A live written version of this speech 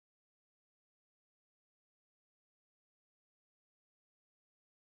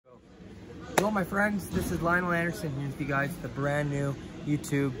Hello my friends, this is Lionel Anderson here with you guys with a brand new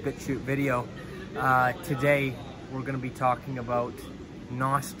YouTube BitChute video. Today we're going to be talking about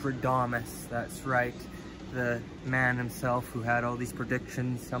Nostradamus. That's right, the man himself who had all these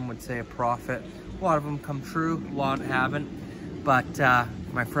predictions. Some would say a prophet. A lot of them come true, a lot haven't. But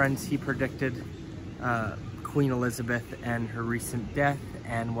my friends, he predicted Queen Elizabeth and her recent death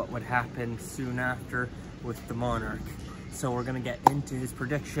and what would happen soon after with the monarch. So we're gonna get into his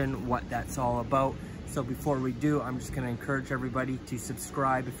prediction, what that's all about. So before we do, I'm just gonna encourage everybody to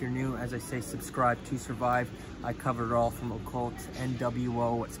subscribe if you're new. As I say, subscribe to survive. I cover it all from occult,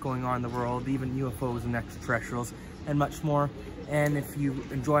 NWO, what's going on in the world, even UFOs and extraterrestrials, and much more. And if you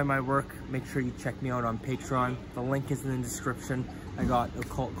enjoy my work, make sure you check me out on Patreon. The link is in the description. I got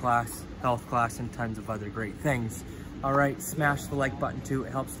occult class, health class, and tons of other great things. All right, smash the like button too.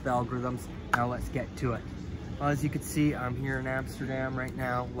 It helps with the algorithms. Now let's get to it. Well, as you can see, I'm here in Amsterdam right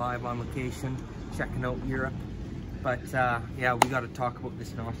now, live on location, checking out Europe. But yeah, we got to talk about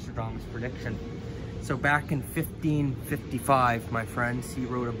this Nostradamus prediction. So back in 1555, my friends, he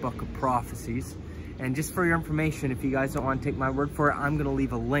wrote a book of prophecies. And just for your information, if you guys don't want to take my word for it, I'm going to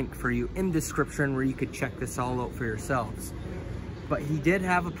leave a link for you in the description where you could check this all out for yourselves. But he did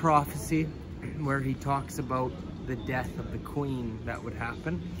have a prophecy where he talks about the death of the queen that would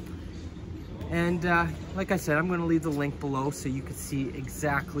happen. And like I said, I'm going to leave the link below so you can see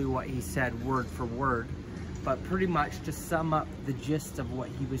exactly what he said word for word. But pretty much to sum up the gist of what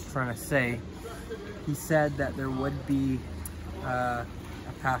he was trying to say, he said that there would be a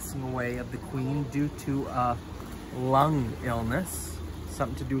passing away of the queen due to a lung illness,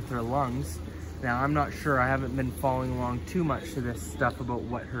 something to do with her lungs. Now, I'm not sure, I haven't been following along too much to this stuff about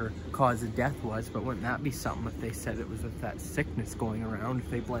what her cause of death was, but wouldn't that be something if they said it was with that sickness going around, if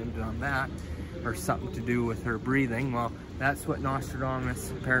they blamed it on that, or something to do with her breathing? Well, that's what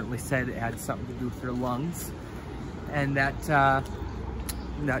Nostradamus apparently said, it had something to do with her lungs, and that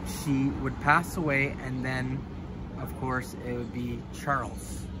that she would pass away, and then, of course, it would be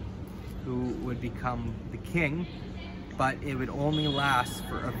Charles who would become the king. But it would only last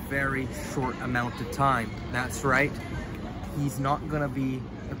for a very short amount of time. That's right. He's not going to be,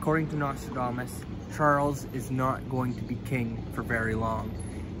 according to Nostradamus, Charles is not going to be king for very long.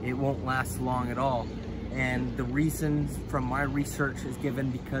 It won't last long at all. And the reasons from my research is given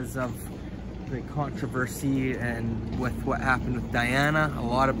because of the controversy and with what happened with Diana. A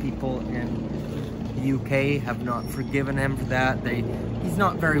lot of people in the UK have not forgiven him for that. He's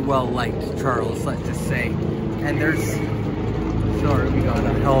not very well liked, Charles, let's just say. And there's, sorry, we got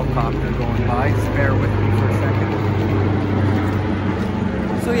a helicopter going by, just bear with me for a second.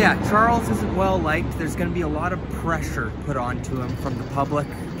 So yeah, Charles isn't well liked. There's going to be a lot of pressure put onto him from the public.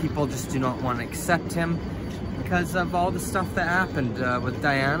 People just do not want to accept him because of all the stuff that happened with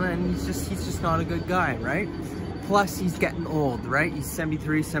Diana, and he's just not a good guy, right? Plus, he's getting old, right? He's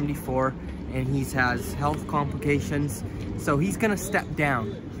 73, 74, and he has health complications. So he's going to step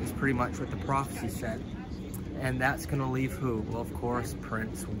down, is pretty much what the prophecy said. And that's going to leave who? Well, of course,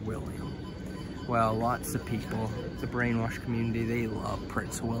 Prince William. Well, lots of people, the brainwash community, they love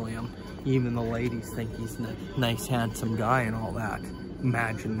Prince William. Even the ladies think he's a nice, handsome guy and all that.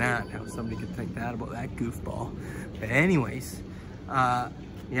 Imagine that, how somebody could think that about that goofball. But anyways,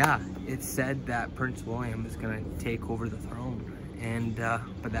 yeah, it's said that Prince William is going to take over the throne. And,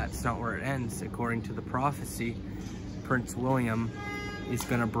 but that's not where it ends. According to the prophecy, Prince William is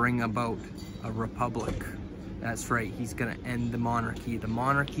going to bring about a republic. That's right, he's gonna end the monarchy. The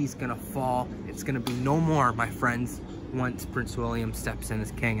monarchy's gonna fall. It's gonna be no more, my friends, once Prince William steps in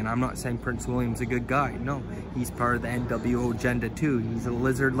as king. And I'm not saying Prince William's a good guy. No, he's part of the NWO agenda too. He's a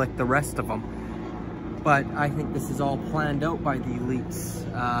lizard like the rest of them. But I think this is all planned out by the elites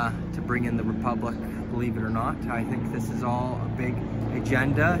to bring in the republic, believe it or not. I think this is all a big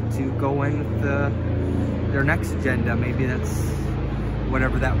agenda to go in with their next agenda. Maybe that's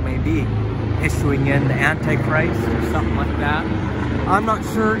whatever that may be. Issuing in the Antichrist or something like that. I'm not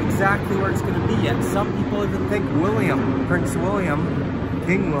sure exactly where it's going to be yet. Some people even think Prince William,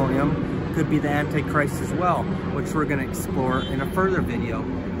 King William, could be the Antichrist as well, which we're going to explore in a further video.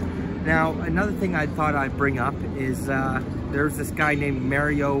 Now, another thing I thought I'd bring up is there's this guy named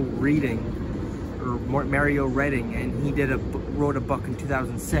Mario Redding, and he wrote a book in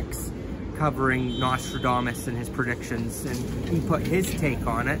 2006 covering Nostradamus and his predictions, and he put his take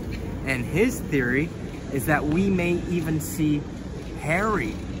on it. And his theory is that we may even see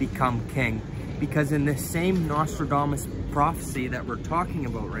Harry become king, because in this same Nostradamus prophecy that we're talking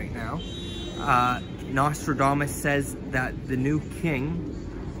about right now, Nostradamus says that the new king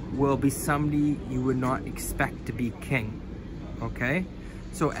will be somebody you would not expect to be king, okay?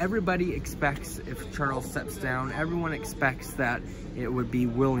 So everybody expects, if Charles steps down, everyone expects that it would be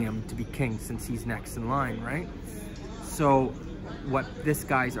William to be king since he's next in line, right? So what this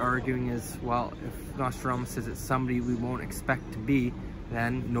guy's arguing is, well, if Nostradamus says it's somebody we won't expect to be,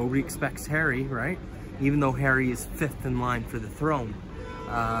 then nobody expects Harry, right? Even though Harry is 5th in line for the throne.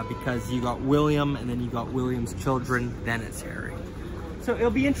 Because you got William, and then you got William's children, then it's Harry. So it'll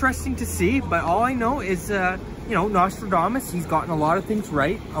be interesting to see, but all I know is, you know, Nostradamus, he's gotten a lot of things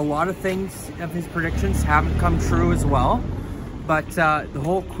right. A lot of things of his predictions haven't come true as well. But the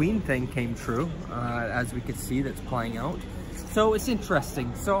whole Queen thing came true, as we could see that's playing out. So it's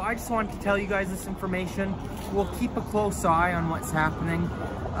interesting. So I just wanted to tell you guys this information. We'll keep a close eye on what's happening.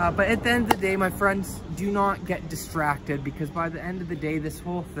 But at the end of the day, my friends, do not get distracted, because by the end of the day, this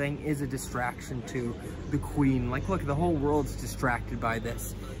whole thing is a distraction to the Queen. Like, look, the whole world's distracted by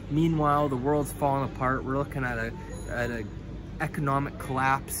this. Meanwhile, the world's falling apart. We're looking at a economic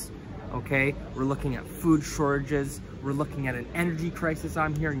collapse, okay? We're looking at food shortages. We're looking at an energy crisis.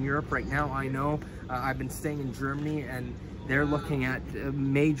 I'm here in Europe right now, I know. I've been staying in Germany, and they're looking at a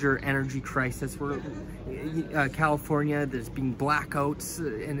major energy crisis. California, there's been blackouts,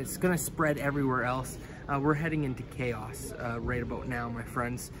 and it's gonna spread everywhere else. We're heading into chaos right about now, my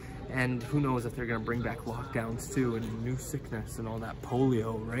friends. And who knows if they're gonna bring back lockdowns too, and new sickness and all that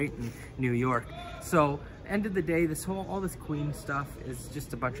polio, right, in New York. So, end of the day, all this Queen stuff is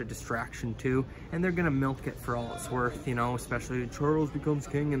just a bunch of distraction too, and they're gonna milk it for all it's worth, you know, especially if Charles becomes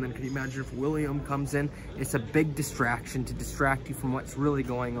king, and then can you imagine if William comes in? It's a big distraction to distract you from what's really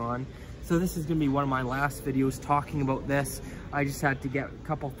going on. So this is gonna be one of my last videos talking about this. I just had to get a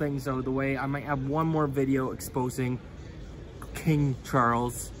couple things out of the way. I might have one more video exposing King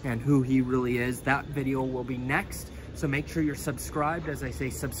Charles and who he really is. That video will be next. So make sure you're subscribed. As I say,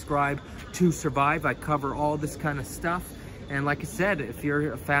 subscribe to survive. I cover all this kind of stuff. And like I said, if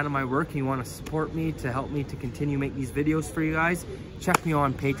you're a fan of my work and you want to support me to help me to continue make these videos for you guys, check me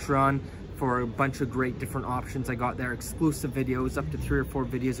on Patreon for a bunch of great different options. I got there exclusive videos, up to 3 or 4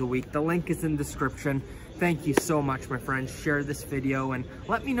 videos a week. The link is in the description. Thank you so much, my friends. Share this video and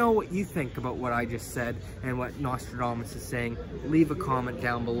let me know what you think about what I just said and what Nostradamus is saying. Leave a comment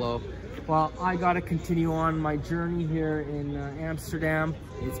down below. Well, I gotta continue on my journey here in Amsterdam.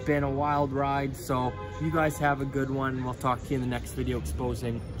 It's been a wild ride, so you guys have a good one. We'll talk to you in the next video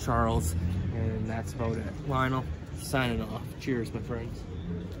exposing Charles, and that's about it. Lionel, signing off. Cheers, my friends.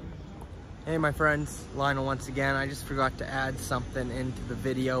 Hey, my friends, Lionel once again. I just forgot to add something into the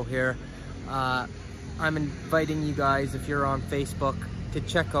video here. I'm inviting you guys, if you're on Facebook, to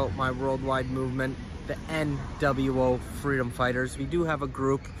check out my worldwide movement, the NWO Freedom Fighters. We do have a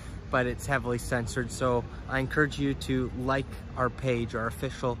group, but it's heavily censored, so I encourage you to like our page, our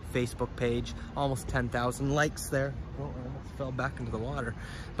official Facebook page. Almost 10,000 likes there. Oh, I almost fell back into the water.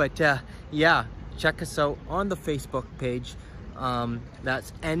 But yeah, check us out on the Facebook page.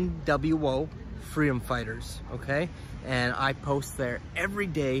 That's NWO Freedom Fighters, okay? And I post there every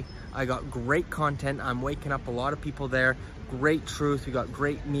day. I got great content. I'm waking up a lot of people there. Great truth. We got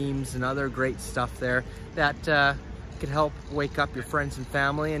great memes and other great stuff there that could help wake up your friends and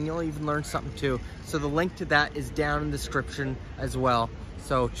family, and you'll even learn something too. So the link to that is down in the description as well.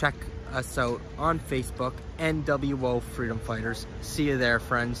 So check us out on Facebook, NWO Freedom Fighters. See you there,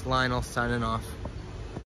 friends. Lionel signing off.